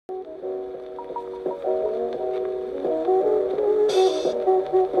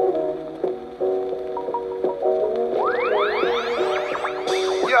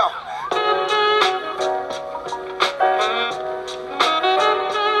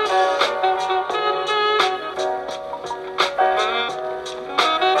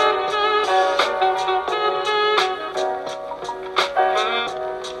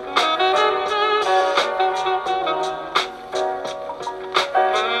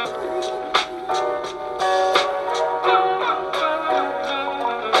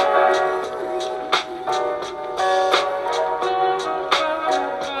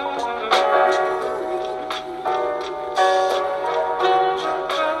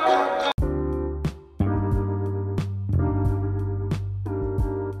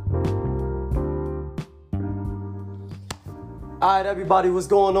Alright, everybody, what's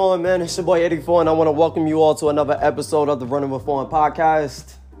going on, man? It's your boy 84, and I want to welcome you all to another episode of the Running with Foreign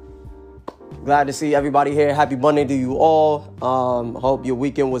podcast. Glad to see everybody here. Happy Monday to you all. Hope your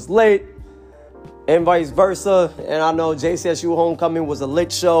weekend was lit, and vice versa. And I know JCSU Homecoming was a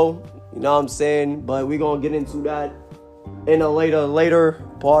lit show, you know what I'm saying? But we're going to get into that in a later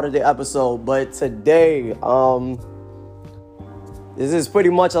part of the episode. But today, this is pretty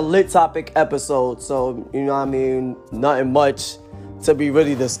much a lit topic episode, so, you know what I mean, nothing much to be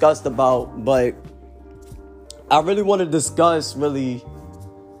really discussed about, but I really want to discuss, the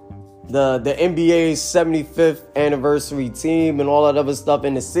NBA's 75th anniversary team and all that other stuff,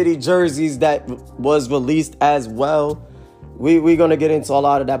 and the city jerseys that was released as well. We're going to get into a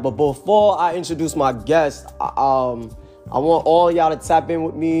lot of that, but before I introduce my guest, I want all y'all to tap in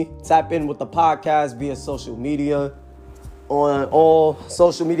with the podcast via social media. On all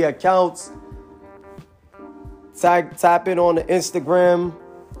social media accounts, tap in on the Instagram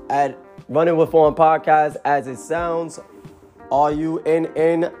at Running with Foreign Podcast as it sounds,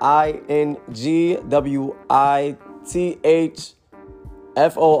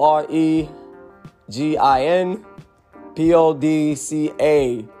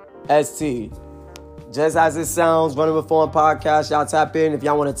 Just as it sounds, Running with Foreign Podcast. Y'all tap in if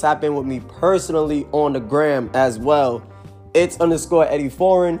y'all want to tap in with me personally on the gram as well. It's _ Eddie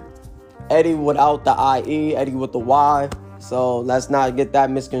Foreign. Eddie without the IE, Eddie with the Y. So let's not get that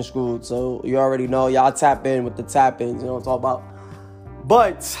misconstrued. So you already know, y'all tap in with the tap-ins, you know what I'm talking about.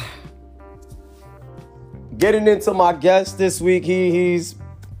 But getting into my guest this week, he's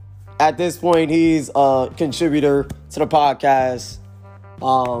at this point, he's a contributor to the podcast. You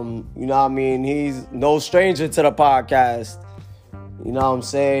know what I mean? He's no stranger to the podcast. You know what I'm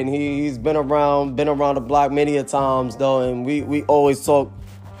saying? He's been around the block many a times, though, and we always talk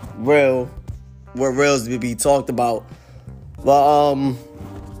real, where reals to be talked about. But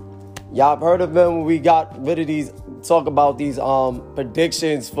y'all heard of him when we got rid of these, talk about these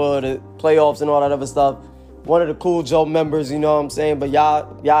predictions for the playoffs and all that other stuff. One of the Cool Joe members, you know what I'm saying? But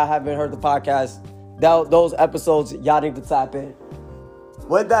y'all haven't heard the podcast. Those episodes, y'all need to tap in.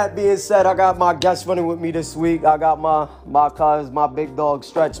 With that being said, I got my guest running with me this week. I got my big dog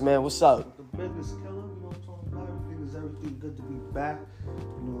Stretch, man. What's up? The business killer, you know what I'm talking about? Everything good to be back.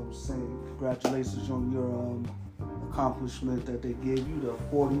 You know what I'm saying? Congratulations on your accomplishment that they gave you, the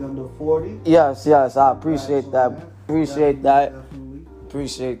 40 under 40. Yes, I appreciate that. Man.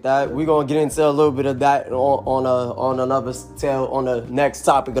 Appreciate that. We're gonna get into a little bit of that on another tail on the next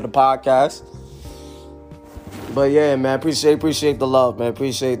topic of the podcast. But yeah, man, appreciate the love, man.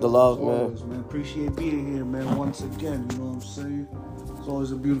 Appreciate the love, always, man. Appreciate being here, man, once again, you know what I'm saying? It's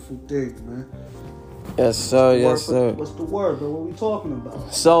always a beautiful thing, man. Yes, sir, yes, sir. What's the word, man? What are we talking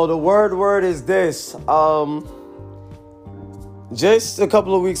about? So the word is this. Just a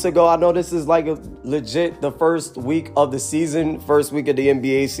couple of weeks ago, I know this is like legit the first week of the season, first week of the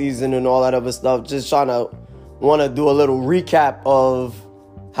NBA season and all that other stuff. Just want to do a little recap of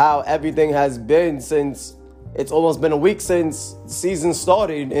how everything has been since. It's almost been a week since the season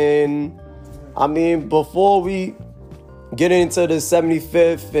started, and I mean, before we get into the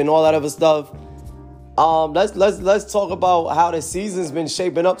 75th and all that other stuff, let's talk about how the season's been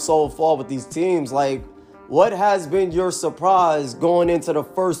shaping up so far with these teams. Like, what has been your surprise going into the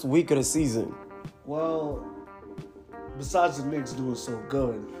first week of the season? Well, besides the Knicks doing so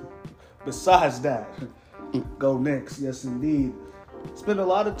good, besides that, go Knicks, yes indeed. It's been a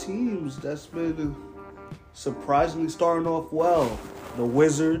lot of teams that's been surprisingly starting off well. The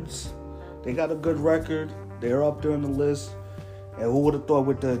Wizards, they got a good record. They're up there on the list. And who would have thought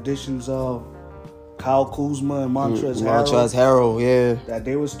with the additions of Kyle Kuzma and Montrezl Harrell, yeah, that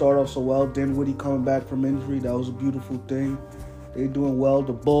they would start off so well. Dinwiddie coming back from injury, that was a beautiful thing. They're doing well.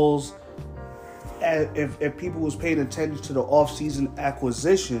 The Bulls, if people was paying attention to the offseason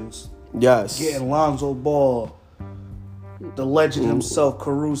acquisitions, yes, getting Lonzo Ball, the legend himself,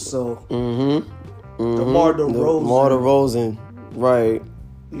 Caruso, DeMar DeRozan, right.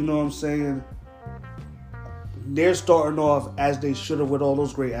 You know what I'm saying? They're starting off as they should have with all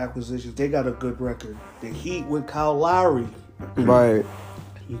those great acquisitions. They got a good record. The Heat with Kyle Lowry, right.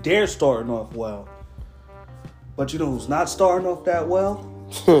 They're starting off well. But you know who's not starting off that well?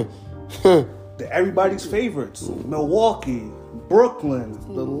 Everybody's favorites. Milwaukee, Brooklyn,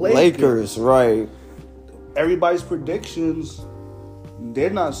 the Lakers. Right. Everybody's predictions, they're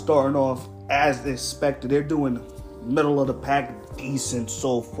not starting off as expected. They're doing middle of the pack decent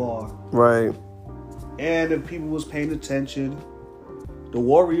so far. Right. And if people was paying attention, the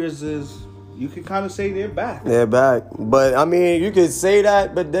Warriors you can kind of say they're back. They're back. But, I mean, you could say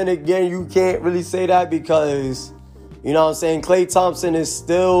that, but then again, you can't really say that because You know what I'm saying? Klay Thompson is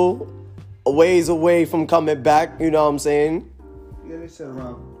still a ways away from coming back. You know what I'm saying? Yeah, they said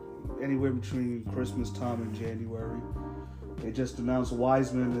around anywhere between Christmas time and January. They just announced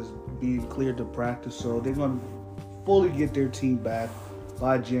Wiseman is being cleared to practice, so they're going to fully get their team back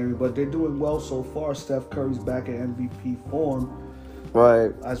by January. But they're doing well so far. Steph Curry's back in MVP form,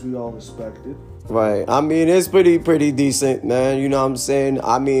 Right. as we all expected. Right. I mean, it's pretty decent, man. You know what I'm saying?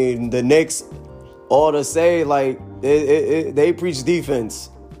 I mean, the Knicks, all to say, like, they preach defense.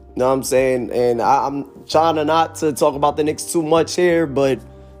 You know what I'm saying? And I'm trying to not to talk about the Knicks too much here, but,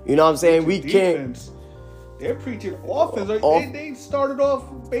 you know what I'm saying? We can't. They're preaching offense. They started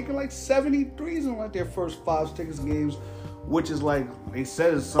off making like 73s in like their first 5-6 games, which is like they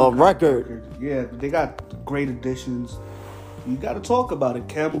said is some record. Yeah, they got great additions. You got to talk about it.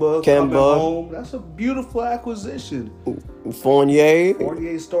 Kemba coming home. That's a beautiful acquisition.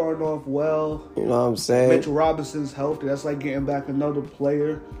 Fournier starting off well. You know what I'm saying? Mitchell Robinson's healthy. That's like getting back another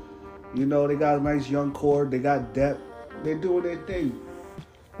player. You know, they got a nice young core. They got depth. They're doing their thing.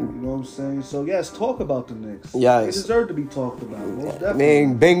 You know what I'm saying? So, yes, talk about the Knicks. Yes. They deserve to be talked about. Most definitely. I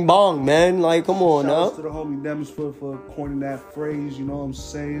mean, bing bong, man. Like, come on now. Shout out to the homie Dems for coining that phrase. You know what I'm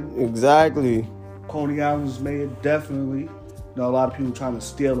saying? Exactly. Coney Island's mayor, definitely. You know, a lot of people trying to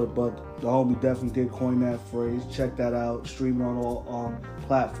steal it, but the homie definitely did coin that phrase. Check that out. Streaming on all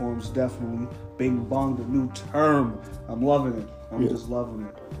platforms, definitely. Bing bong, the new term. I'm loving it. I'm just loving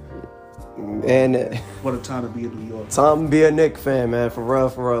it. And what a time to be in New York. Time to be a Knicks fan, man. For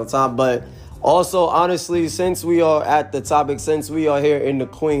real. Time. But also, honestly, since we are at the topic, since we are here in the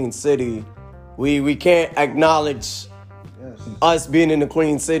Queen City, we can't acknowledge us being in the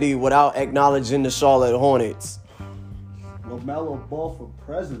Queen City without acknowledging the Charlotte Hornets. LaMelo Ball for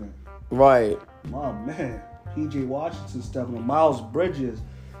president. Right. My man. P.J. Washington stepping on. Miles Bridges.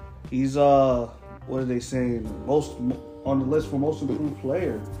 He's, what are they saying? Most on the list for most improved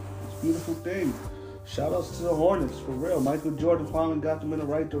player. It's a beautiful thing. Shout outs to the Hornets, for real. Michael Jordan finally got them in the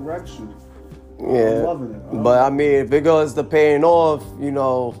right direction. Yeah. I'm loving it. But, I mean, if it goes to paying off, you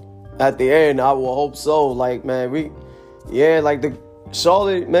know, at the end, I will hope so. Like, man, like the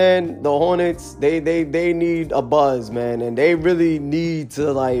Charlotte, man, the Hornets, they need a buzz, man. And they really need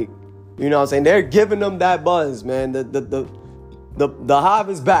to, like, you know what I'm saying? They're giving them that buzz, man. The Hive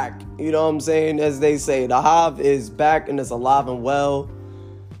is back. You know what I'm saying? As they say, the Hive is back and it's alive and well.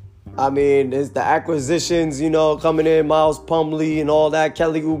 I mean, it's the acquisitions, you know, coming in, Miles Plumlee and all that,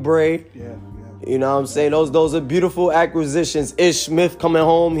 Kelly Oubre. Yeah. You know what I'm saying? Those are beautiful acquisitions. Ish Smith coming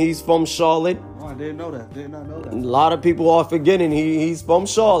home. He's from Charlotte. Oh, I didn't know that. Did not know that. A lot of people are forgetting he's from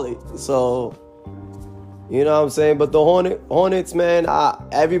Charlotte. So, you know what I'm saying? But the Hornets, man,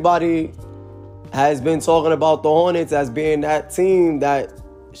 everybody has been talking about the Hornets as being that team that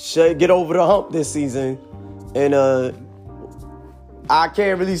should get over the hump this season. And I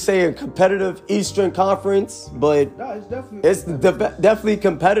can't really say a competitive Eastern Conference, but no, it's definitely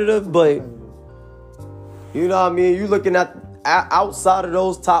competitive. But you know what I mean? You're looking at outside of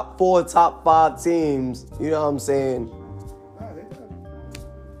those top 4, top 5 teams. You know what I'm saying?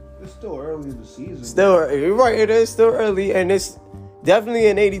 It's still early in the season. You're right. It is still early, and it's definitely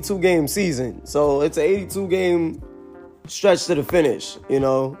an 82-game season. So it's an 82-game stretch to the finish. You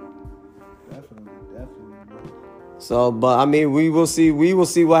know. Definitely. So, but I mean, we will see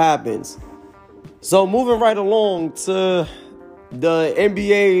what happens. So, moving right along to the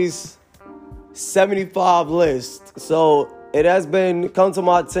NBA's 75 list. So, it has come to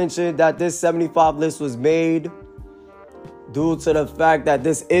my attention that this 75 list was made due to the fact that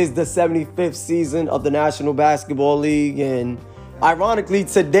this is the 75th season of the National Basketball League, and ironically,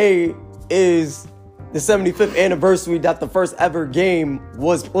 today is the 75th anniversary that the first ever game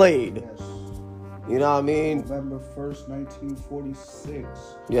was played. Yes. You know what I mean? November 1st, 1946.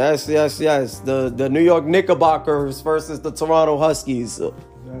 Yes. The New York Knickerbockers versus the Toronto Huskies.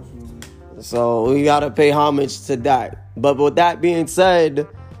 Definitely. So we got to pay homage to that. But with that being said,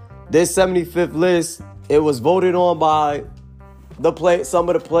 this 75th list, it was voted on by some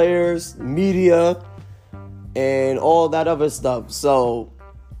of the players, media, and all that other stuff. So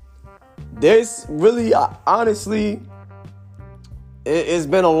this really, honestly, it's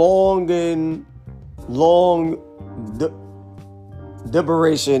been a long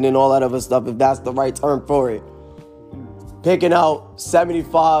deliberation and all that other stuff, if that's the right term for it. Picking out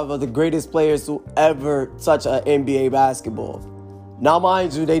 75 of the greatest players to ever touch an NBA basketball. Now,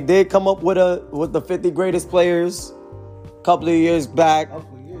 mind you, they did come up with the 50 greatest players a couple of years back.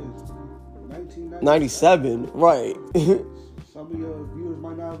 1997, right. Some of your viewers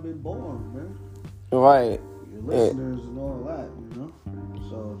might not have been born, man. Right. Your listeners and all that, you know.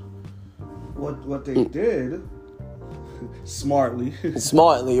 So what they did Smartly.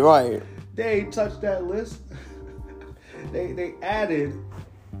 Smartly, right. They ain't touched that list. They added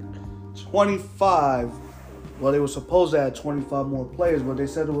 25. Well, they were supposed to add 25 more players, but they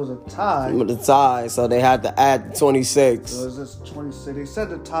said it was a tie. With the tie, so they had to add 26. So it was just 26. They said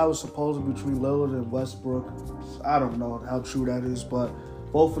the tie was supposed to be between Lillard and Westbrook. I don't know how true that is, but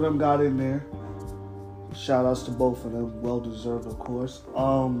both of them got in there. Shout outs to both of them. Well deserved, of course.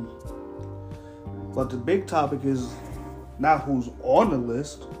 But the big topic is not who's on the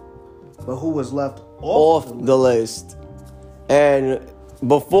list, but who was left off the list. And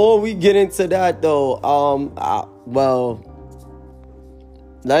before we get into that, though,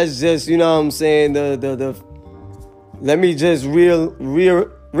 let's just, you know what I'm saying, let me just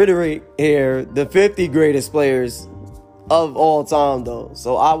reiterate here, the 50 greatest players of all time, though.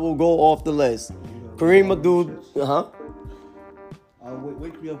 So I will go off the list. Kareem Abdul,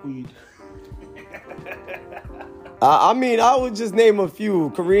 wake me up when you. I mean, I would just name a few: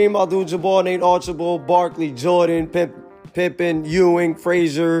 Kareem Abdul-Jabbar, Nate Archibald, Barkley, Jordan, Pippen, Ewing,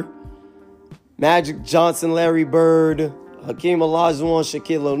 Frazier, Magic Johnson, Larry Bird, Hakeem Olajuwon,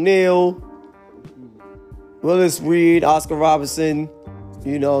 Shaquille O'Neal, Willis Reed, Oscar Robertson,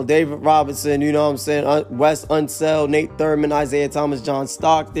 David Robinson, you know what I'm saying, Wes Unseld, Nate Thurman, Isaiah Thomas, John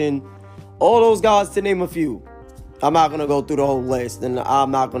Stockton. All those guys, to name a few. I'm not going to go through the whole list, and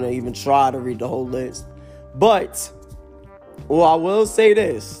I'm not going to even try to read the whole list. But, I will say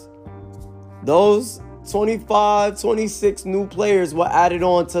this. Those 25, 26 new players were added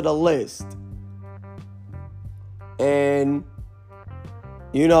on to the list. And,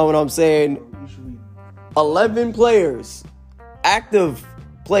 you know what I'm saying? 11 players, active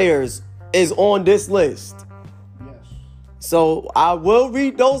players, is on this list. So I will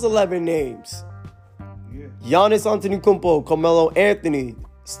read those 11 names. Yeah. Giannis Antetokounmpo, Carmelo Anthony,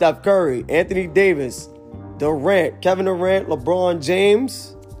 Steph Curry, Anthony Davis, Durant, Kevin Durant, LeBron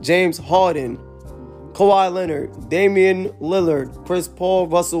James, James Harden, Kawhi Leonard, Damian Lillard, Chris Paul,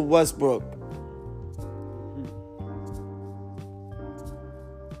 Russell Westbrook.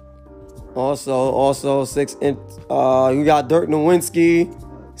 Also 6. You got Dirk Nowitzki,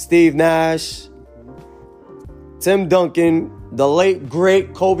 Steve Nash, Tim Duncan, the late,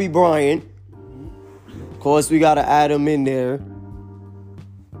 great Kobe Bryant. Of course, we got to add him in there.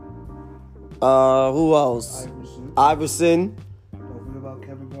 Who else? Iverson. Don't forget about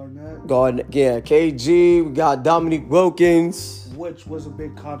Kevin Garnett. KG. We got Dominique Wilkins. Which was a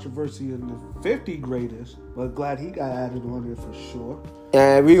big controversy in the 50 greatest, but glad he got added on there for sure.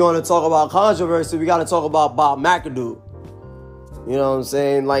 And we're going to talk about controversy. We got to talk about Bob McAdoo. You know what I'm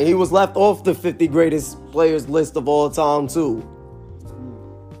saying? Like, he was left off the 50 greatest players list of all time, too.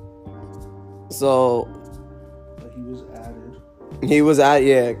 So. But he was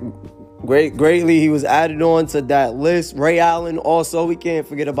added. Greatly, he was added on to that list. Ray Allen, also. We can't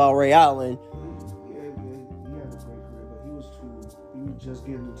forget about Ray Allen. He had a great career, but he was just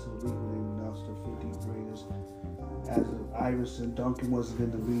getting into the league when they announced the 50 greatest. As Iverson, Duncan wasn't in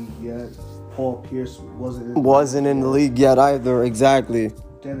the league yet. Paul Pierce wasn't in the league yet either, exactly.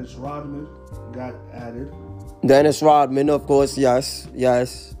 Dennis Rodman got added. Dennis Rodman, of course, yes.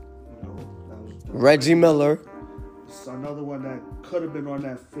 Reggie Miller. It's another one that could have been on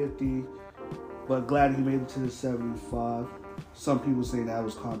that 50, but glad he made it to the 75. Some people say that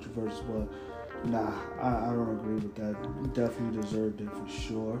was controversial, but nah, I don't agree with that. He definitely deserved it for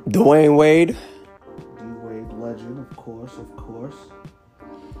sure. Dwayne Wade. D-Wade, legend, of course.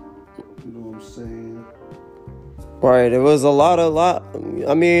 You know what I'm saying? Right, it was a lot.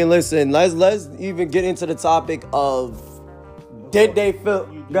 I mean, listen, let's even get into the topic of did they feel...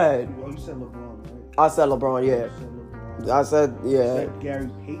 Go ahead. You said LeBron, right? I said LeBron, yeah. I said yeah. You said Gary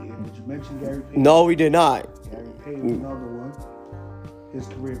Payton. Did you mention Gary Payton? No, we did not. Gary Payton, another one. His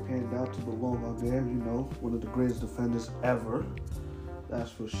career panned out to belong on there. One of the greatest defenders ever.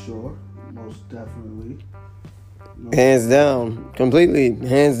 That's for sure. Most definitely. Hands down. Completely.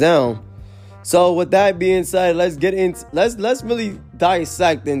 Hands down. So with that being said, let's really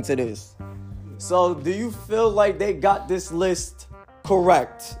dissect into this. So do you feel like they got this list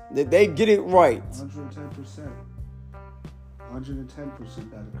correct? Did they get it right? 110%.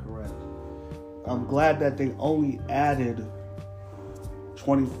 110% got it correct. I'm glad that they only added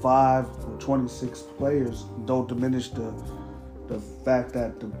 25 or 26 players. Don't diminish the fact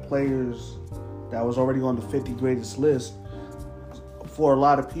that the players that was already on the 50 greatest list, for a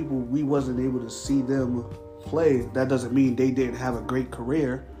lot of people, we wasn't able to see them play. That doesn't mean they didn't have a great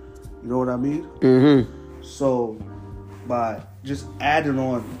career. You know what I mean? Mm-hmm. So by just adding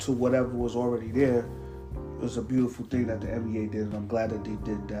on to whatever was already there, it was a beautiful thing that the NBA did, and I'm glad that they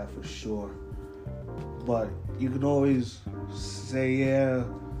did that for sure. But you can always say, yeah,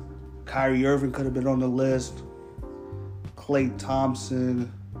 Kyrie Irving could have been on the list. Klay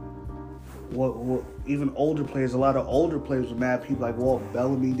Thompson. What? Even older players. A lot of older players were mad. People like Walt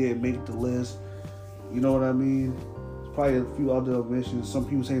Bellamy didn't make the list. You know what I mean? There's probably a few other omissions. Some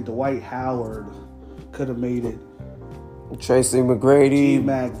people saying Dwight Howard could have made it. Tracy McGrady,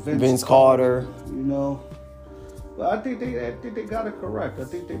 T-Mac, Vince Carter. You know, but I think they got it correct. I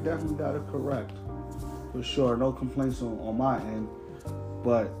think they definitely got it correct for sure. No complaints on my end,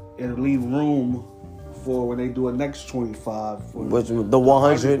 but it'll leave room for when they do a next 25 for which the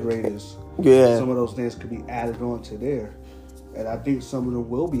 100 greatest. Yeah, some of those things could be added on to there, and I think some of them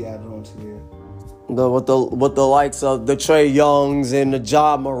will be added on to there. With the likes of the Trae Youngs and the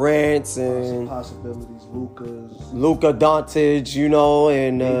Ja Morants and possibilities, Luka Doncic, you know,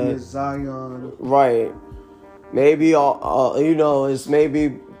 and maybe Zion. Right. Maybe you know, it's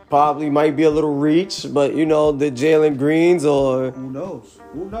probably might be a little reach, but you know, the Jalen Greens or who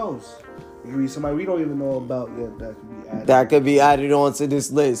knows? Maybe somebody we don't even know about yet that could be added. That could be added onto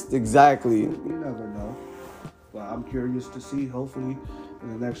this list. Exactly. You never know. But I'm curious to see, hopefully,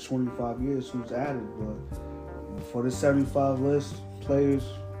 in the next 25 years, who's added. But for the 75 list, players,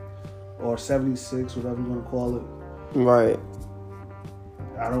 or 76, whatever you want to call it. Right.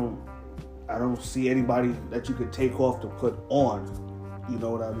 I don't see anybody that you could take off to put on. You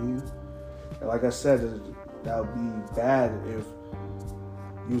know what I mean? And like I said, that would be bad if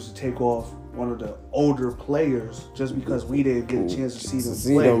you used to take off one of the older players just because we didn't get a chance to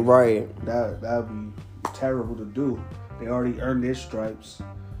see them play. Right. That would be terrible to do. They already earned their stripes,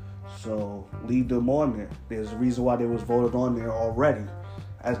 so leave them on there. There's a reason why they was voted on there already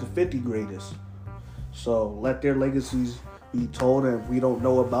as the 50 greatest. So let their legacies be told, and if we don't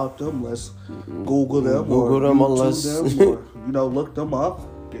know about them, let's Google them or YouTube them or look them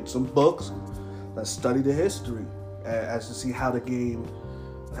up, get some books. Let's study the history as to see how the game,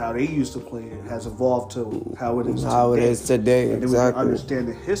 how they used to play it, has evolved to how it is today. And then we can understand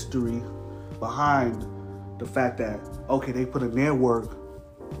the history behind the fact that, okay, they put in their work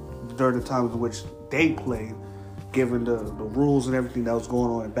during the times in which they played, given the rules and everything that was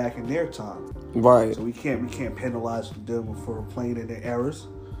going on back in their time. Right. So we can't penalize them for playing in their errors.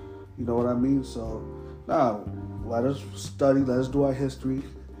 You know what I mean? So, let us study, let us do our history,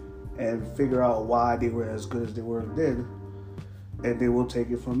 and figure out why they were as good as they were then, and then we'll take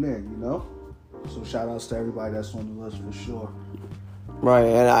it from there, you know? So shout outs to everybody that's on the list for sure. Right,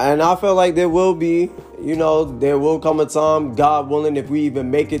 and I feel like there will come a time, God willing, if we even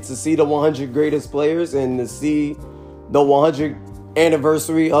make it to see the 100 greatest players and to see the 100th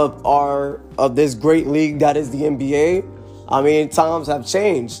anniversary of this great league that is the NBA. I mean, times have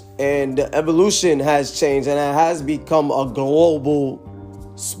changed and the evolution has changed, and it has become a global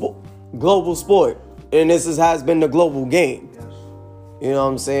sport, and this has been the global game. Yes. You know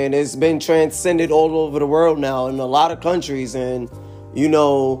what I'm saying? It's been transcended all over the world now in a lot of countries, and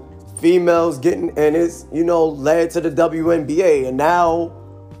females getting, and it's, led to the WNBA. And now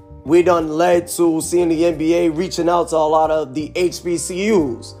we done led to seeing the NBA reaching out to a lot of the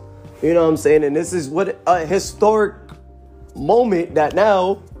HBCUs. You know what I'm saying? And this is what a historic moment that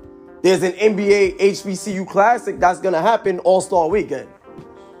now there's an NBA HBCU Classic that's going to happen All-Star Weekend.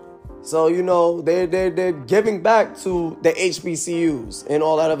 So, they're giving back to the HBCUs and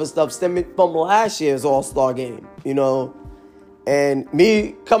all that other stuff stemming from last year's All-Star game, And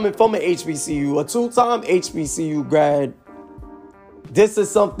me coming from an HBCU, a two-time HBCU grad, this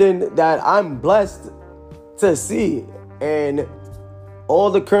is something that I'm blessed to see. And all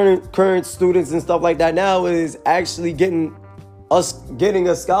the current students and stuff like that now is actually getting a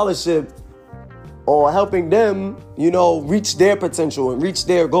scholarship or helping them, reach their potential and reach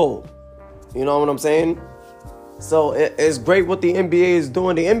their goal. You know what I'm saying? So it's great what the NBA is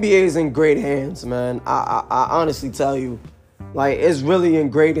doing. The NBA is in great hands, man. I honestly tell you. Like, it's really in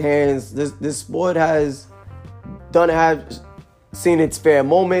great hands. This sport has seen its fair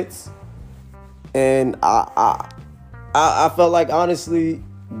moments, and I felt like, honestly,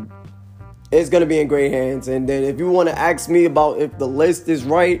 it's gonna be in great hands. And then if you want to ask me about if the list is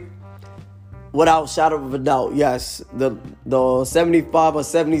right, without shadow of a doubt, yes, the 75 or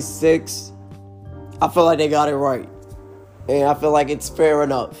 76, I feel like they got it right, and I feel like it's fair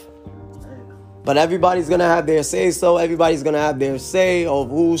enough. But everybody's going to have their say so. Everybody's going to have their say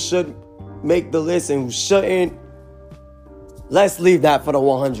of who should make the list and who shouldn't. Let's leave that for the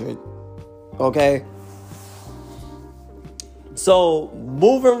 100. Okay? So,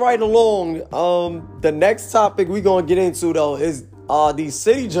 moving right along, the next topic we're going to get into, though, is these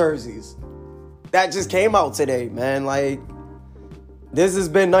city jerseys that just came out today, man. Like, this has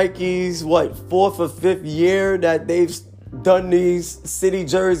been Nike's, fourth or fifth year that they've done these city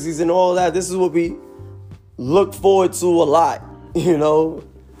jerseys and all that. This is what we look forward to a lot, you know?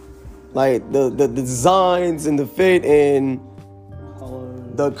 Like the designs and the fit and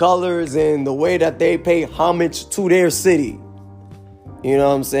the colors and the way that they pay homage to their city. You know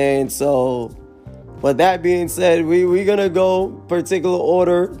what I'm saying? So, with that being said, we're going to go particular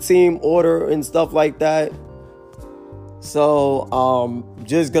order, team order and stuff like that. So,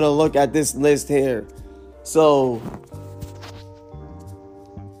 just going to look at this list here. So,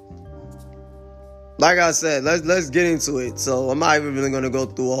 like I said, let's get into it. So, I'm not even really going to go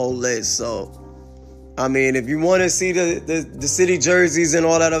through a whole list. So, I mean, if you want to see the city jerseys and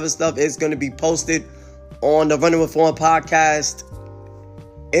all that other stuff, it's going to be posted on the Running with Form podcast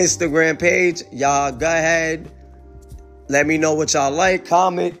Instagram page. Y'all go ahead. Let me know what y'all like.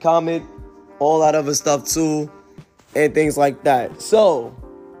 Comment, all that other stuff too. And things like that. So,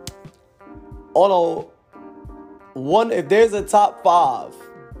 if there's a top 5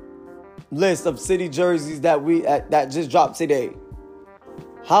 list of city jerseys that just dropped today,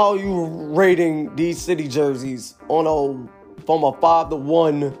 how are you rating these city jerseys from a 5 to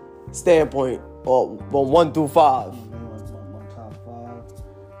 1 standpoint, or from 1 through 5? My top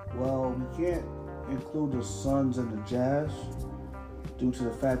 5. Well, we can't include the Suns and the Jazz due to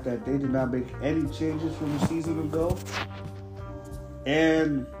the fact that they did not make any changes from the season ago,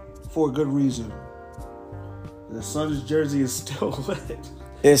 and for a good reason. The Suns jersey is still lit.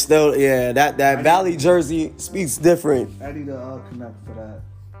 It's still, that Valley jersey speaks different. I need to connect for that.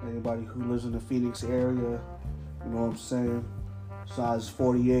 Anybody who lives in the Phoenix area, you know what I'm saying? Size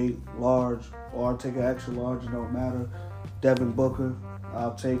 48, large, or I'll take an extra large, it don't matter. Devin Booker,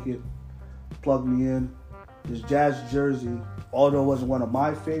 I'll take it. Plug me in. This Jazz jersey, although it wasn't one of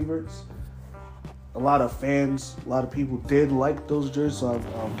my favorites, a lot of people did like those jerseys, so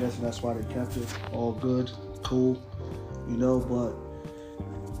I'm guessing that's why they kept it. All good, cool, you know, but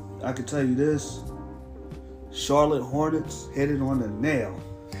I can tell you this, Charlotte Hornets hit it on the nail.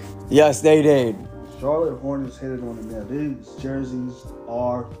 Yes, they did. Charlotte Hornets hit it on the nail. These jerseys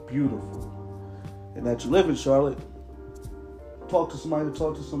are beautiful. And that you live in Charlotte, talk to somebody,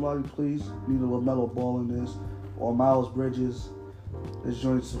 please. Need a LaMelo Ball in this. Or Miles Bridges. This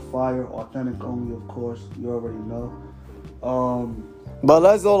joint's a fire. Authentic only, of course. You already know. But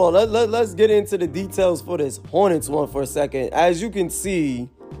let's hold on. Let's get into the details for this Hornets one for a second. As you can see,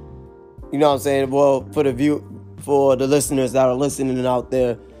 you know what I'm saying? Well, for the listeners that are listening out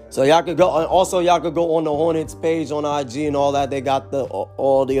there. So y'all could go, and also y'all could go on the Hornets page on IG and all that. They got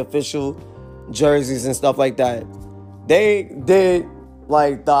all the official jerseys and stuff like that. They did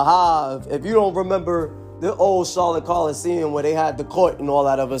like the Hive. If you don't remember the old Charlotte Coliseum where they had the court and all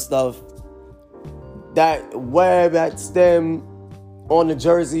that other stuff, that web, that stem on the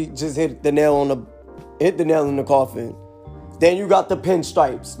jersey just hit the nail in the coffin. Then you got the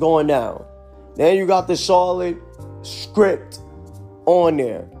pinstripes going down. Then you got the Charlotte script on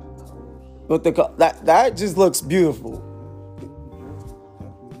there. But that just looks beautiful.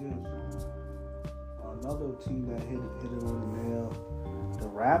 Another team that hit it on the nail, the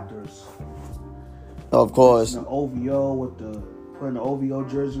Raptors. Of course. The OVO putting the OVO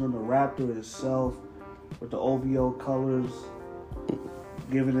jersey on the Raptor itself with the OVO colors,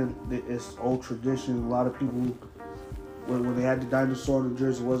 giving it its old tradition. A lot of people, when they had the dinosaur in the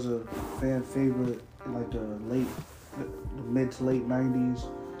jersey, was a fan favorite in like the mid to late 90s.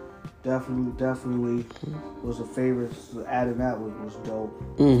 Definitely was a favorite. So adding that was dope.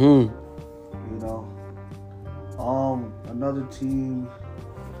 Mm-hmm. You know. Another team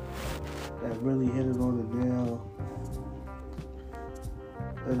that really hit it on the nail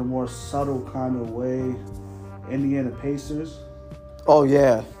in a more subtle kind of way, Indiana Pacers. Oh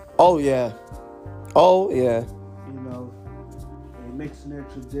yeah. You know, they mixing their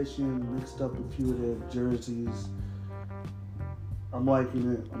tradition, mixed up a few of their jerseys. I'm liking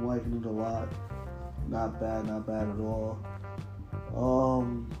it a lot. Not bad at all.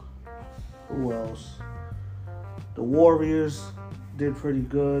 Who else? The Warriors did pretty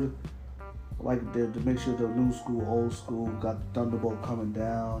good. I like the mixture of the new school, old school. Got the Thunderbolt coming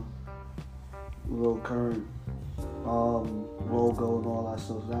down. The little current logo and all that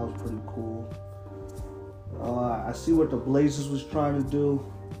stuff. So that was pretty cool. I see what the Blazers was trying to do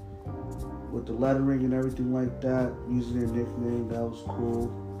with the lettering and everything like that, using their nickname. That was cool.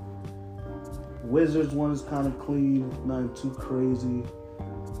 Wizards one is kind of clean, nothing too crazy.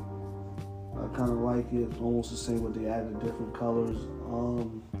 I kind of like it. Almost the same, but they added different colors.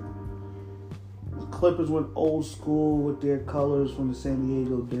 The Clippers went old school with their colors from the San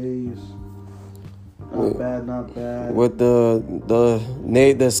Diego days. Not bad, not bad. With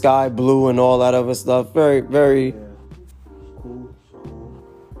the sky blue and all that other stuff. Very, very. Yeah. It's cool.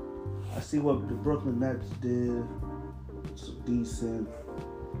 I see what the Brooklyn Nets did. It's decent.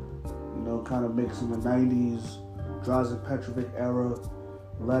 You know, kind of mixing the 90s, Drazen Petrovic era,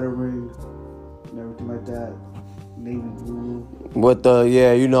 lettering, and everything like that. Navy blue. With the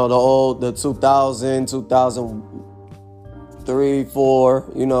 2000, 2003,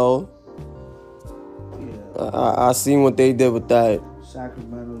 4, you know. Yeah. I seen what they did with that.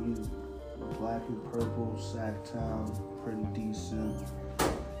 Sacramento, you black and purple, Sacktown, pretty decent.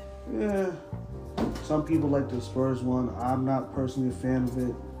 Yeah. Some people like the Spurs one. I'm not personally a fan of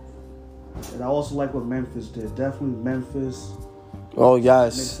it. And I also like what Memphis did. Definitely Memphis. Oh,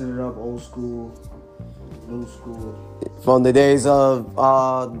 yes. Mixing it up, old school, new school. From the days of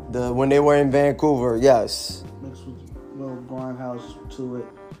when they were in Vancouver, yes. Mixed with a little grindhouse to it.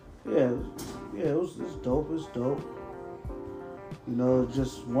 Yeah, it's dope. It's dope. You know,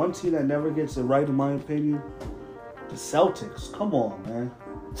 just one team that never gets it right, in my opinion. The Celtics. Come on, man.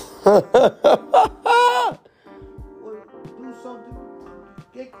 Do something.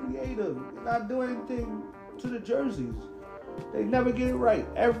 Get creative. You're not doing anything to the jerseys. They never get it right.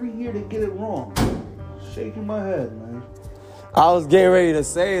 Every year they get it wrong. Shaking my head, man. I was getting ready to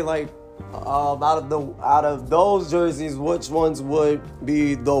say, like, out of those jerseys, which ones would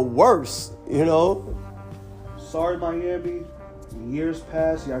be the worst? You know. Sorry, Miami. In years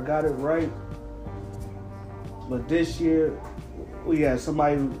past, y'all got it right. But this year, we had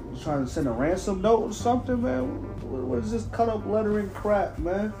somebody was trying to send a ransom note or something, man. What is this cut up lettering crap,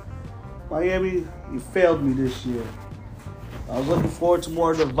 man? Miami, you failed me this year. I was looking forward to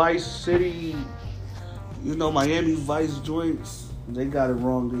more of the Vice City, Miami Vice joints. They got it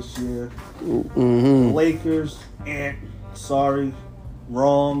wrong this year. Mm-hmm. Lakers, sorry,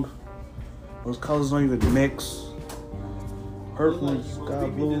 wrong. Those colors don't even mix. Purple, sky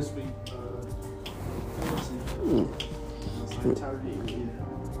blue.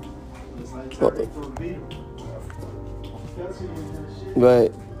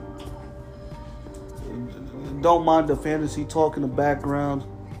 But don't mind the fantasy talk in the background.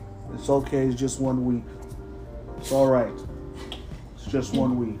 It's okay. It's just 1 week. It's all right. It's just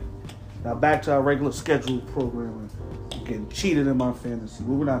 1 week. Now back to our regular scheduled programming. I'm getting cheated in my fantasy.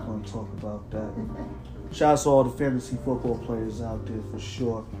 We're not going to talk about that. Shout out to all the fantasy football players out there for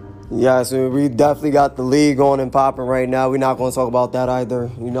sure. yeah, so we definitely got the league on and popping right now. We're not going to talk about that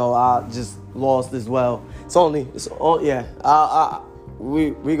either. You know, I just lost as well.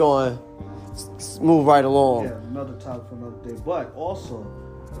 We going to move right along. Yeah, another topic for another day. But also,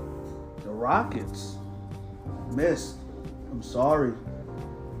 the Rockets missed. I'm sorry.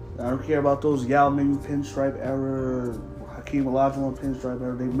 I don't care about those Yao Ming pinstripe error, Hakeem Olajuwon pinstripe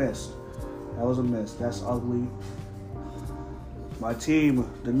error. They missed. That was a miss. That's ugly. My team,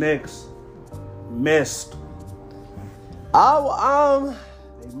 the Knicks, missed. They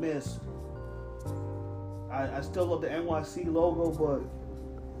missed. I still love the NYC logo, but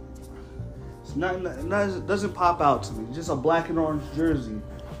it's not, it doesn't pop out to me. Just a black and orange jersey.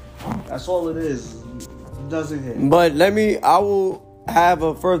 That's all it is. It doesn't hit. But I will have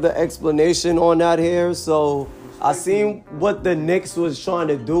a further explanation on that here. So I seen what the Knicks was trying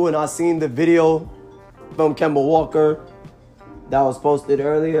to do, and I seen the video from Kemba Walker that was posted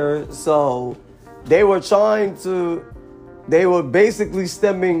earlier. So they were basically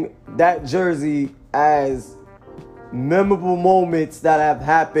stemming that jersey as memorable moments that have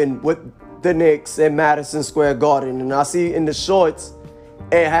happened with the Knicks in Madison Square Garden. And I see in the shorts,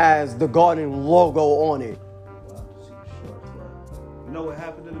 it has the Garden logo on it. Wow, to see the shorts, bro. You know what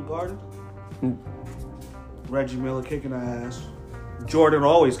happened in the Garden? Reggie Miller kicking our ass. Jordan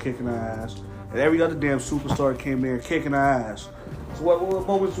always kicking our ass. And every other damn superstar came there kicking our ass. So what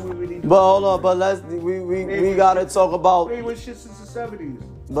moments do we need to... But hold on, but we gotta talk about... We ain't win shit since the 70s.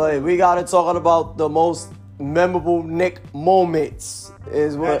 But we gotta talk about the most memorable Knick moments.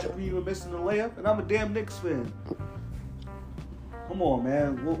 Is what... Patrick Ewing missing the layup, and I'm a damn Knicks fan. Come on,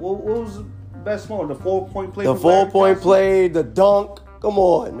 man. What was the best moment? The 4-point play? The 4-point play, the dunk. Come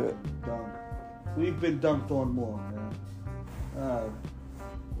on. Dunk. We've been dunked on more, man.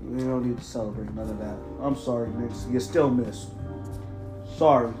 We don't need to celebrate none of that. I'm sorry, Knicks. You still missed.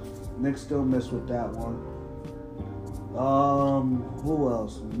 Sorry. Knicks still missed with that one. Who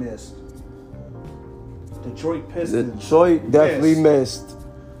else missed? Detroit Pistons. Detroit definitely missed.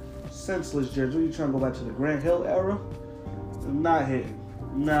 Senseless jersey. You trying to go back to the Grant Hill era? Not hitting.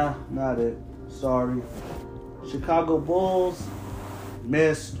 Nah, not it. Sorry. Chicago Bulls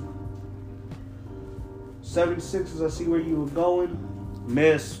missed. 76ers, I see where you were going.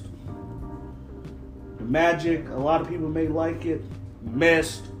 Missed. The Magic, a lot of people may like it.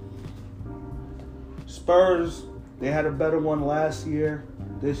 Missed. Spurs, they had a better one last year.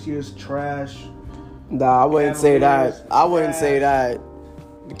 This year's trash. Nah, I wouldn't say that. I wouldn't say that.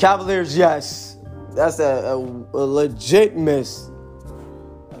 The Cavaliers, yes. That's a legit miss.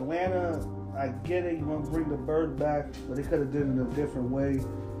 Atlanta, I get it. You want to bring the bird back, but they could have did it in a different way.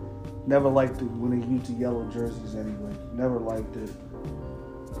 Never liked it when they used the yellow jerseys anyway. Never liked it.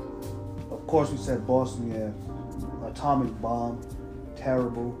 Of course, we said Boston, yeah. Atomic bomb.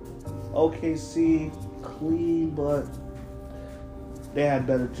 Terrible. OKC, clean, but they had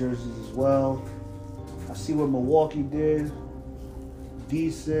better jerseys as well. I see what Milwaukee did.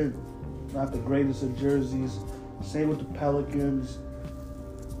 Decent. Not the greatest of jerseys. Same with the Pelicans.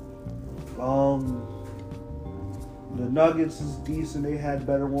 The Nuggets is decent. They had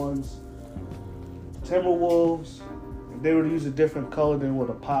better ones. Timberwolves, if they were to use a different color, then would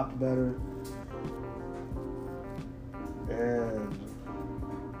have popped better. And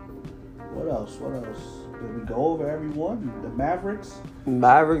what else? Did we go over everyone? The Mavericks?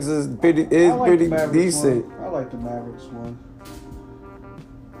 Mavericks is pretty decent. I like the Mavericks one.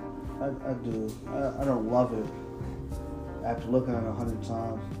 I do. I don't love it. After looking at it 100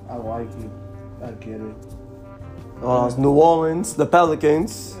 times, I like it. I get it. It's New Orleans, the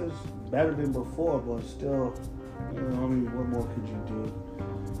Pelicans. It's better than before, but still, what more could you do?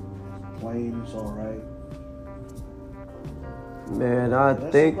 Plain, it's all right. Man, I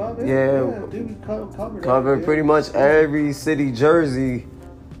think, we covered pretty much every city jersey.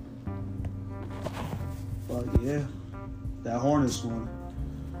 But yeah, that Hornets one,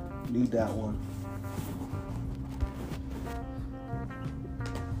 need that one.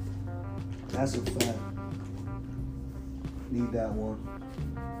 That's a fact. Need that one.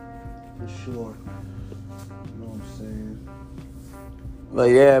 For sure. You know what I'm saying?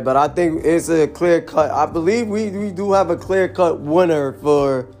 But I think it's a clear cut. I believe we do have a clear cut winner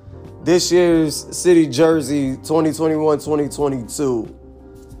for this year's city jersey 2021-2022.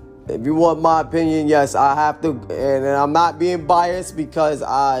 If you want my opinion, yes, I have to, and I'm not being biased because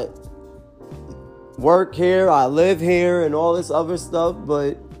I work here, I live here, and all this other stuff,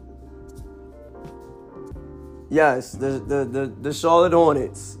 but yes, the Charlotte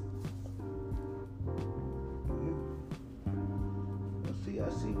Hornets. I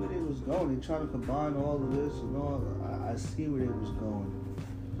see where they was going. They trying to combine all of this and all. I see where they was going.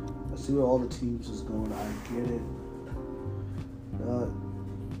 I see where all the teams is going. I get it.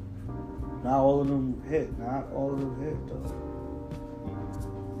 Not all of them hit. Not all of them hit though.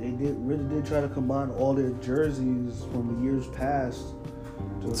 They really did try to combine all their jerseys from the years past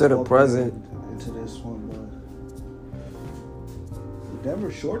to the present into this one, but the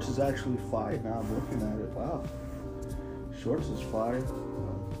Denver shorts is actually fire. Now I'm looking at it. Wow, shorts is fire.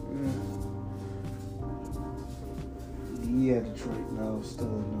 Yeah, Detroit, no, still a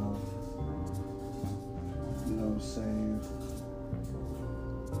no. You know what I'm saying?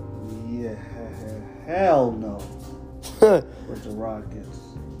 Yeah, hell no. With the Rockets.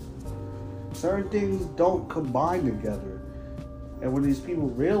 Certain things don't combine together. And when these people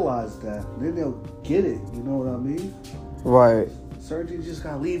realize that, then they'll get it. You know what I mean? Right. Certain things just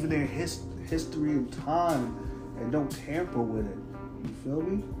gotta leave in their history and time and don't tamper with it. You feel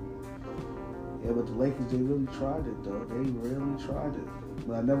me? Yeah, but the Lakers, they really tried it, though. They really tried it.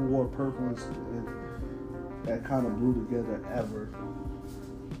 But I never wore purple and that kind of blue together ever.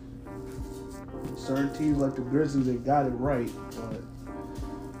 Certain teams like the Grizzlies, they got it right, but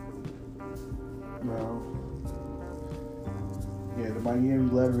no. Yeah, the Miami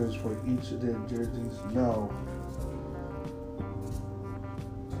letters for each of their jerseys, no.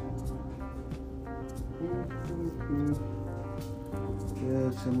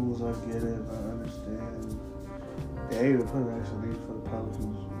 Yeah, Timberwolves, I get it, I understand. They even put an actual name for the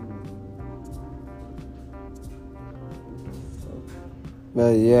Pelicans.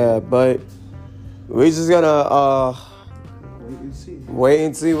 But yeah, but we just gotta wait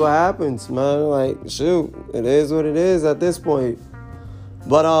and see what happens, man. Like, shoot, it is what it is at this point.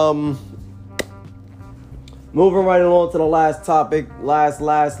 But moving right along to the last topic, last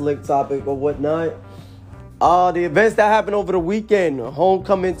lick topic or whatnot. The events that happened over the weekend,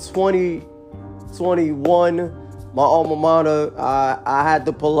 Homecoming 2021, my alma mater, I had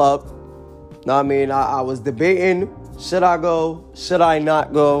to pull up. I mean, I was debating, should I go, should I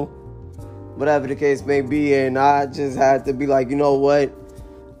not go, whatever the case may be, and I just had to be like, you know what,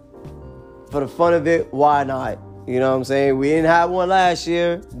 for the fun of it, why not? You know what I'm saying? We didn't have one last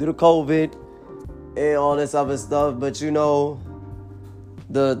year due to COVID and all this other stuff, but you know,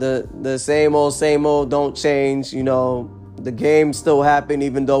 the same old don't change. You know, the game still happened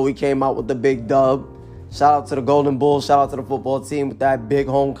even though we came out with the big dub. Shout out to the Golden Bulls. Shout out to the football team with that big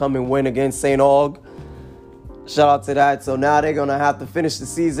homecoming win against St. Aug. Shout out to that. So now they're going to have to finish the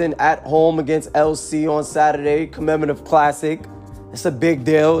season at home against LC on Saturday. Commemorative Classic. It's a big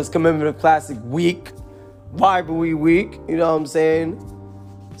deal. It's Commemorative Classic week. Rivalry week. You know what I'm saying?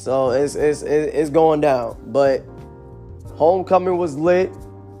 So it's going down. But homecoming was lit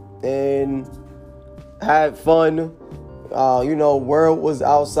and had fun. World was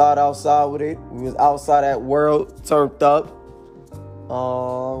outside with it. We was outside at World, turned up.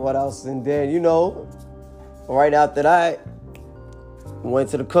 What else? And then, right after that, went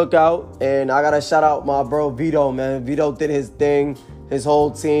to the cookout. And I got to shout out my bro Vito, man. Vito did his thing, his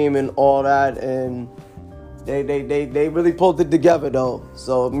whole team and all that. And they really pulled it together, though.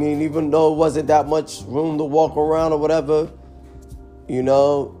 So, I mean, even though it wasn't that much room to walk around or whatever,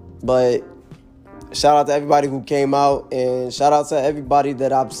 but shout out to everybody who came out, and shout out to everybody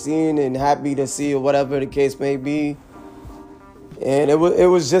that I've seen and happy to see, or whatever the case may be. And it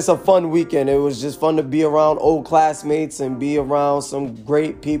was just a fun weekend. It was just fun to be around old classmates and be around some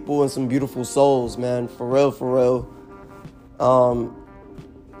great people and some beautiful souls, man. For real.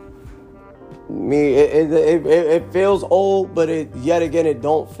 It feels old, but yet again it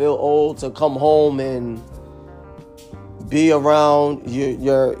don't feel old to come home and be around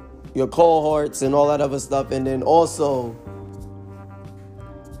your cohorts and all that other stuff. And then also,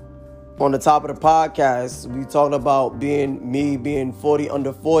 on the top of the podcast, we talked about being 40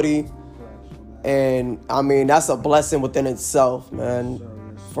 under 40. And, I mean, that's a blessing within itself, man.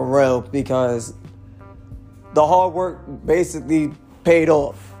 For real. Because the hard work basically paid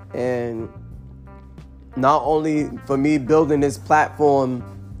off. And not only for me building this platform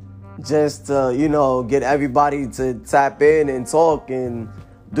just to, get everybody to tap in and talk and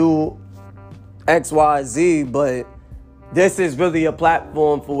do X, Y, Z, but this is really a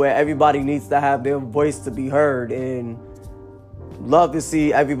platform for where everybody needs to have their voice to be heard, and love to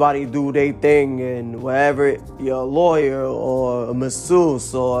see everybody do their thing. And wherever you're a lawyer or a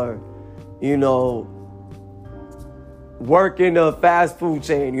masseuse or, work in a fast food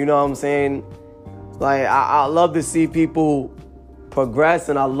chain, you know what I'm saying? Like, I love to see people progress,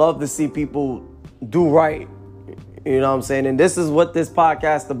 and I love to see people do right. You know what I'm saying? And this is what this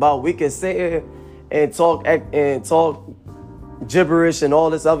podcast about. We can sit here and talk gibberish and all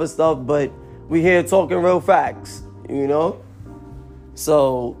this other stuff, but we here talking real facts,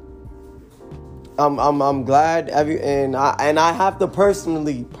 So I'm glad and I have to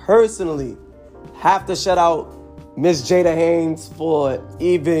personally have to shout out Miss Jada Haynes for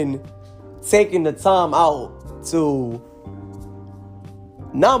even taking the time out to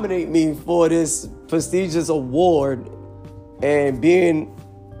nominate me for this prestigious award and being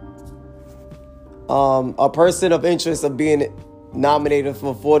a person of interest of being nominated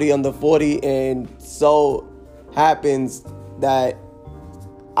for 40 under 40. And so happens that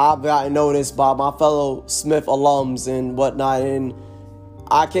I've gotten noticed by my fellow Smith alums and whatnot, and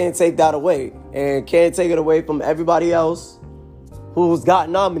I can't take that away, and can't take it away from everybody else who's got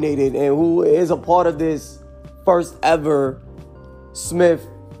nominated and who is a part of this first ever Smith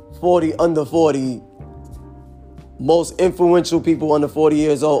 40 under 40, most influential people under 40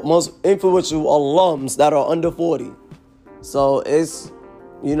 years old, most influential alums that are under 40. So it's,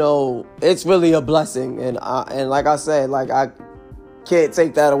 it's really a blessing. And like I said, I can't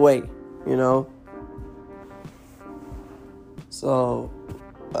take that away, So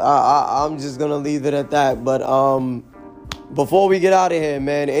I'm just going to leave it at that. But before we get out of here,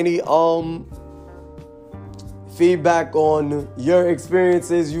 man, any feedback on your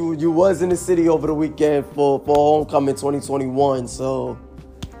experiences? You was in the city over the weekend for Homecoming 2021, so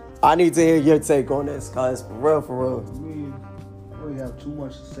I need to hear your take on this, cause for real. I mean, I don't really have too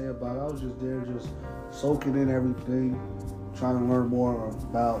much to say about it. I was just there, just soaking in everything, trying to learn more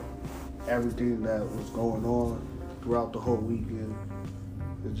about everything that was going on throughout the whole weekend,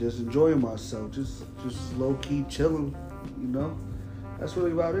 and just enjoying myself, just low key chilling, That's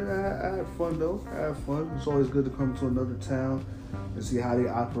really about it. I had fun, though. I had fun. It's always good to come to another town and see how they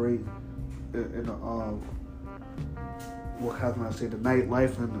operate in the, how can I say, the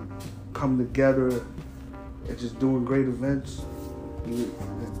nightlife, and coming together and just doing great events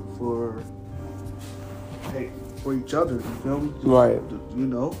for each other, you feel me? Right.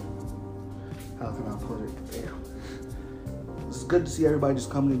 How can I put it? Damn. It's good to see everybody just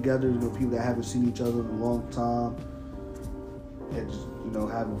coming together, people that haven't seen each other in a long time. And just,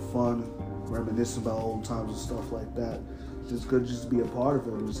 having fun, reminiscing about old times and stuff like that. It's just good just to be a part of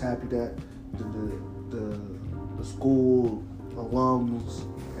it. I'm just happy that the school alums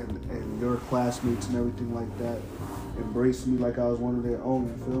and your classmates and everything like that embraced me like I was one of their own.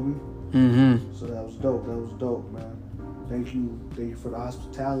 You feel me? Mm-hmm. So that was dope, man. Thank you for the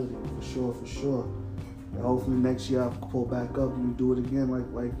hospitality, for sure. And hopefully next year I'll pull back up and we do it again, like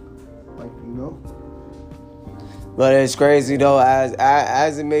you know. But it's crazy though,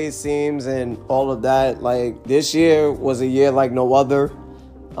 as it may seem, and all of that. Like, this year was a year like no other.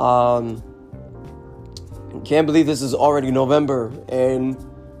 Can't believe this is already November, and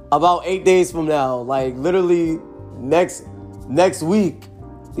about 8 days from now, like literally next week,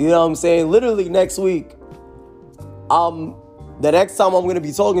 you know what I'm saying? Literally next week, the next time I'm gonna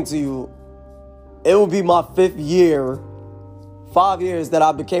be talking to you, it will be my 5th year, 5 years that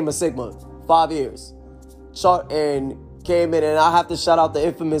I became a Sigma, 5 years. And came in, and I have to shout out the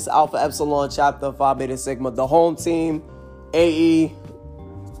infamous Alpha Epsilon chapter, Phi Beta Sigma, the home team, AE.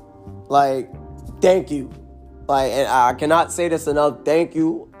 Like, thank you. Like, and I cannot say this enough. Thank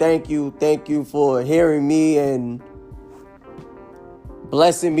you for hearing me and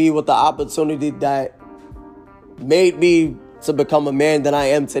blessing me with the opportunity that made me to become a man that I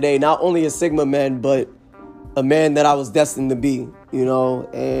am today. Not only a Sigma man, but a man that I was destined to be, you know.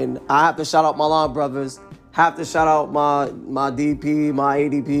 And I have to shout out my line brothers. Have to shout out my DP, my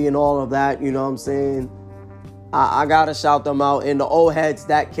ADP, and all of that, you know what I'm saying? I gotta shout them out, and the old heads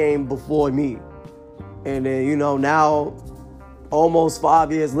that came before me. And then, you know, now, almost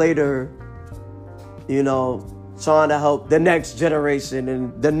 5 years later, you know, trying to help the next generation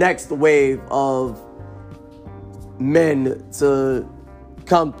and the next wave of men to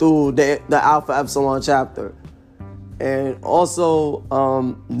come through the Alpha Epsilon chapter. And also,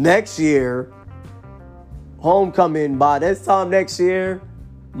 next year, homecoming, by this time next year,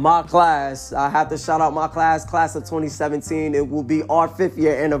 my class, I have to shout out my class of 2017. It will be our 5th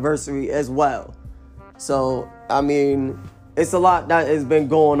year anniversary as well. So, I mean, it's a lot that has been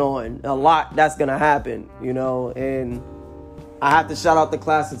going on, a lot that's going to happen, you know, and I have to shout out the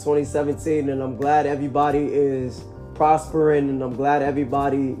class of 2017, and I'm glad everybody is prospering, and I'm glad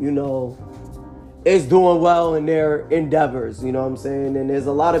everybody, you know, is doing well in their endeavors, you know what I'm saying? And there's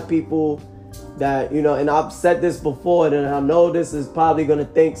a lot of people that, you know, and I've said this before, and I know this is probably going to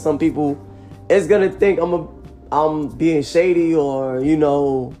think, some people is going to think I'm being shady or, you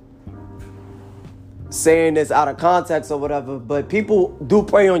know, saying this out of context or whatever, but people do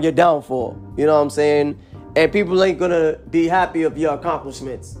prey on your downfall, you know what I'm saying? And people ain't going to be happy of your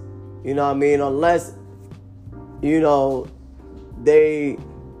accomplishments, you know what I mean? Unless, you know, they,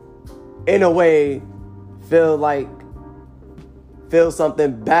 in a way, feel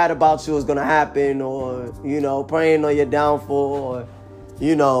something bad about you is going to happen, or, you know, preying on your downfall, or,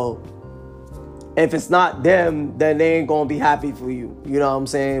 you know, if it's not them, then they ain't going to be happy for you. You know what I'm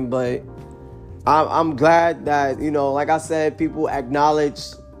saying? But I'm glad that, you know, like I said, people acknowledge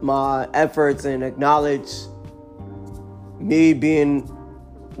my efforts and acknowledge me being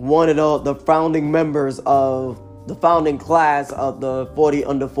one of the founding members of the founding class of the 40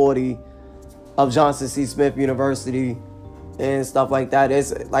 under 40 of Johnson C. Smith University and stuff like that.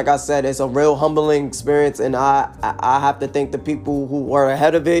 It's, like I said, it's a real humbling experience, and I have to thank the people who were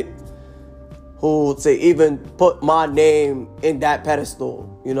ahead of it, who to even put my name in that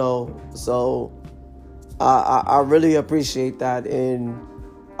pedestal, you know. So I really appreciate that, and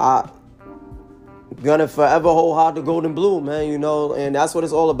I'm gonna forever hold hard to Golden Blue, man, you know, and that's what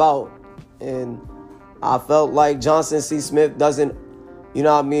it's all about. And I felt like Johnson C. Smith doesn't, you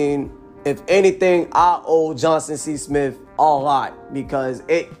know what I mean? If anything, I owe Johnson C. Smith a lot, because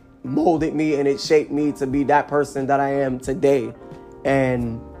it molded me and it shaped me to be that person that I am today.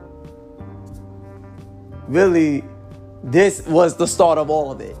 And really, this was the start of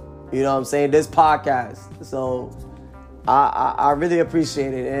all of it. You know what I'm saying? This podcast. So I really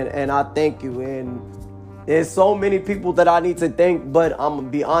appreciate it, and I thank you. And there's so many people that I need to thank, but I'm going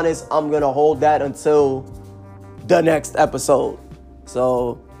to be honest, I'm going to hold that until the next episode.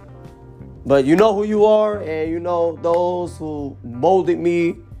 So, but you know who you are, and you know those who molded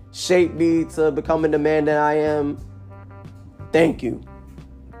me, shaped me to becoming the man that I am. Thank you.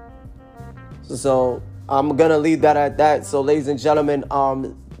 So I'm going to leave that at that. So, ladies and gentlemen,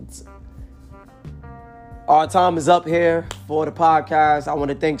 our time is up here for the podcast. I want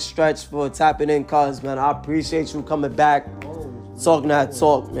to thank Stretch for tapping in, cuz, man, I appreciate you coming back, talking that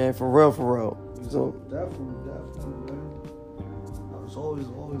talk, man, for real. So Definitely, man. It's always a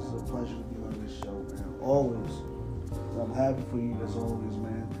pleasure to be on this show, man. Always. I'm happy for you as always,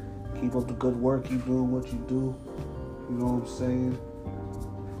 man. Keep up the good work. Keep doing what you do. You know what I'm saying?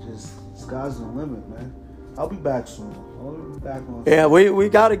 Just, sky's the limit, man. I'll be back soon. I'll be back on. Yeah, we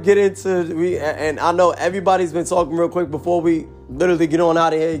got to get into, and I know everybody's been talking real quick before we literally get on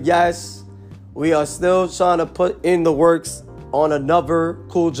out of here. Yes, we are still trying to put in the works on another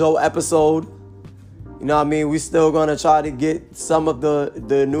Cool Joe episode. You know what I mean? We still gonna try to get some of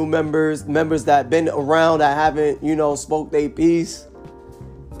the new members that been around that haven't, spoke their piece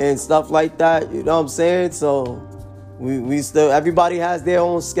and stuff like that. You know what I'm saying? So we still, everybody has their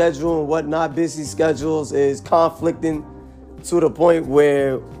own schedule and whatnot. Busy schedules is conflicting to the point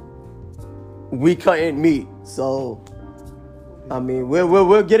where we couldn't meet. So I mean,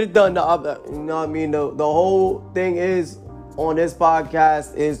 we'll get it done. You know what I mean? The whole thing is on this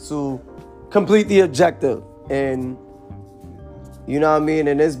podcast is to complete the objective, and you know what I mean.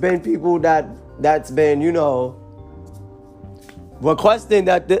 And there's been people that's been requesting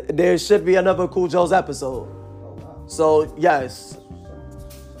that there should be another Cool Joe's episode. So yes.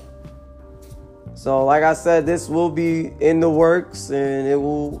 So like I said, this will be in the works, and it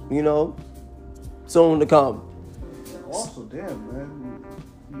will soon to come. Also, damn, man.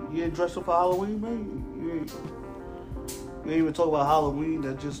 You ain't dressed up for Halloween, man? You ain't even talk about Halloween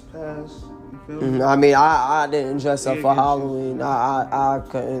that just passed. You feel me? I mean, I didn't dress up for Halloween. I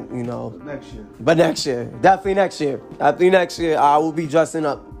couldn't, Next year. But next year. Definitely next year. Definitely next year, I will be dressing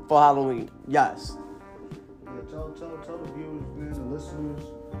up for Halloween. Yes. Yeah, tell the viewers, man, the listeners,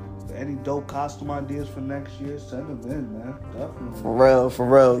 any dope costume ideas for next year, send them in, man. Definitely. For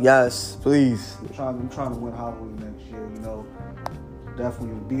real. Yes, please. I'm trying to win Halloween next year,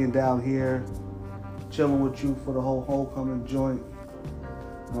 Definitely being down here, chilling with you for the whole homecoming joint.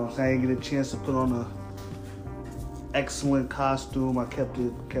 You know what I'm saying? Get a chance to put on a excellent costume. I kept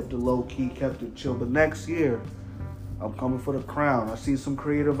it low key, kept it chill. But next year, I'm coming for the crown. I see some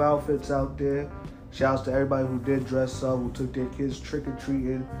creative outfits out there. Shouts to everybody who did dress up, who took their kids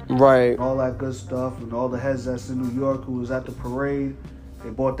trick-or-treating. Right. All that good stuff. And all the heads that's in New York who was at the parade. They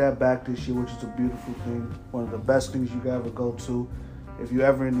brought that back this year, which is a beautiful thing. One of the best things you can ever go to. If you're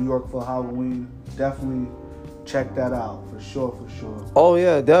ever in New York for Halloween, definitely check that out. For sure. Oh,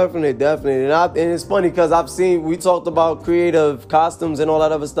 yeah, definitely. And it's funny because we talked about creative costumes and all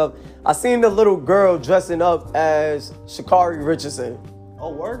that other stuff. I seen the little girl dressing up as Sha'Carri Richardson.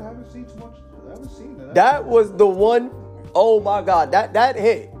 Oh, word? I haven't seen too much. I haven't seen that. That was the one. Oh my God, that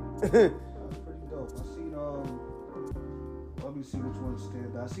hit. That's pretty dope. I seen let me see which one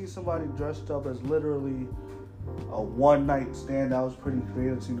stand out. I see somebody dressed up as literally a one night stand. That was pretty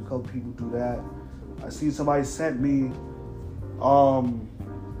creative. I've seen a couple people do that. I seen somebody sent me Nolan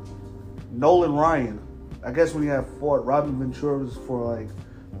Ryan. I guess when you have fought Robin Ventura was for like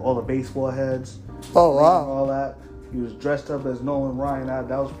all the baseball heads. Oh wow. All that. He was dressed up as Nolan Ryan. That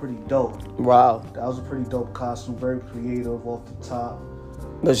was pretty dope. Wow. That was a pretty dope costume. Very creative off the top.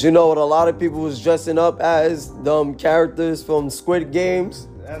 But you know what? A lot of people was dressing up as characters from Squid Games.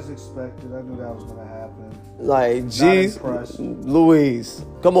 As expected. I knew that was going to happen. Like, geez, Louise.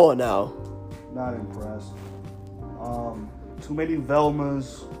 Come on now. Not impressed. Too many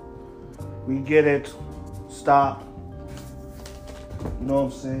Velmas. We get it. Stop. You know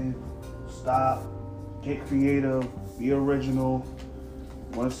what I'm saying? Stop. Get creative. Be original.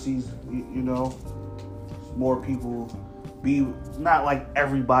 Want to see, more people be not like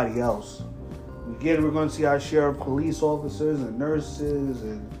everybody else. We get it. We're going to see our share of police officers and nurses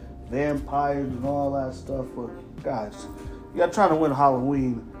and vampires and all that stuff. But guys, you're trying to win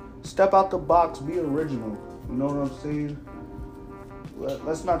Halloween. Step out the box. Be original. You know what I'm saying?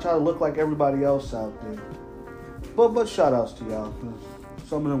 Let's not try to look like everybody else out there. But shout outs to y'all.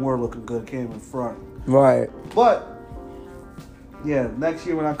 Some of them were looking good. Came in front. Right. But yeah, next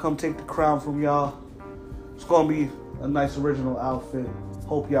year when I come take the crown from y'all, it's gonna be a nice original outfit.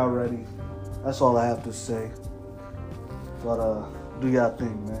 Hope y'all ready. That's all I have to say. But do y'all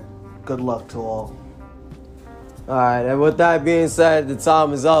thing, man. Good luck to all. Alright, and with that being said, the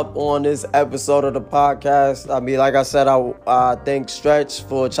time is up on this episode of the podcast. I mean, like I said, I thank Stretch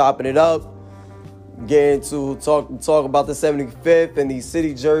for chopping it up. Getting to talk about the 75th and these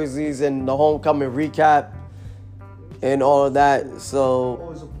city jerseys and the homecoming recap and all of that. So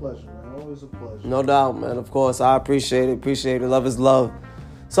always a pleasure, man. Always a pleasure. No doubt, man. Of course, I appreciate it. Love is love.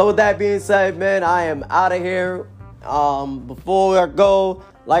 So with that being said, man, I am out of here. Before I go,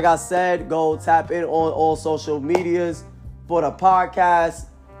 like I said, go tap in on all social medias for the podcast,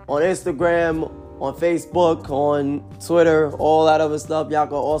 on Instagram, on Facebook, on Twitter, all that other stuff. Y'all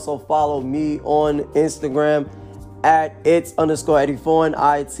can also follow me on Instagram at its_Eddie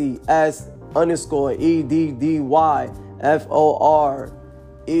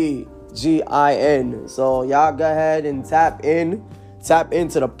its_EDDYFOREGIN. So y'all go ahead and tap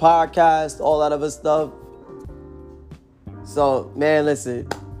into the podcast, all that other stuff. So, man, listen,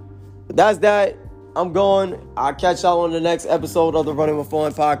 that's that. I'm going. I'll catch y'all on the next episode of the Running with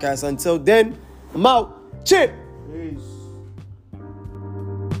Fun podcast. Until then, I'm out. Chip. Peace.